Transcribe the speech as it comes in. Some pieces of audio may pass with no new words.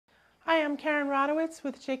Hi, I'm Karen Rodowicz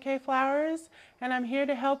with JK Flowers, and I'm here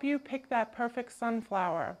to help you pick that perfect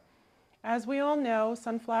sunflower. As we all know,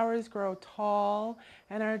 sunflowers grow tall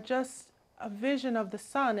and are just a vision of the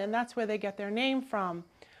sun, and that's where they get their name from.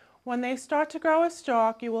 When they start to grow a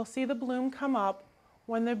stalk, you will see the bloom come up.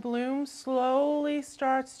 When the bloom slowly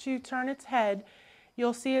starts to turn its head,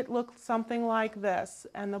 you'll see it look something like this,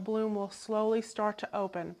 and the bloom will slowly start to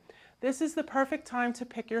open. This is the perfect time to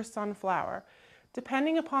pick your sunflower.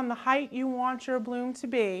 Depending upon the height you want your bloom to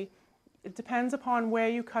be, it depends upon where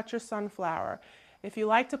you cut your sunflower. If you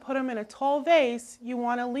like to put them in a tall vase, you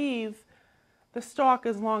want to leave the stalk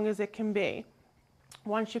as long as it can be.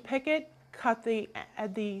 Once you pick it, cut the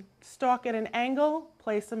stalk at an angle,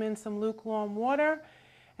 place them in some lukewarm water,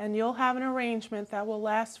 and you'll have an arrangement that will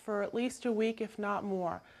last for at least a week, if not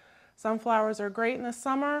more. Sunflowers are great in the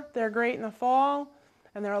summer, they're great in the fall,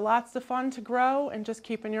 and they're lots of fun to grow and just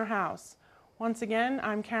keep in your house. Once again,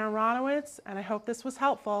 I'm Karen Rodowicz, and I hope this was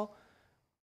helpful.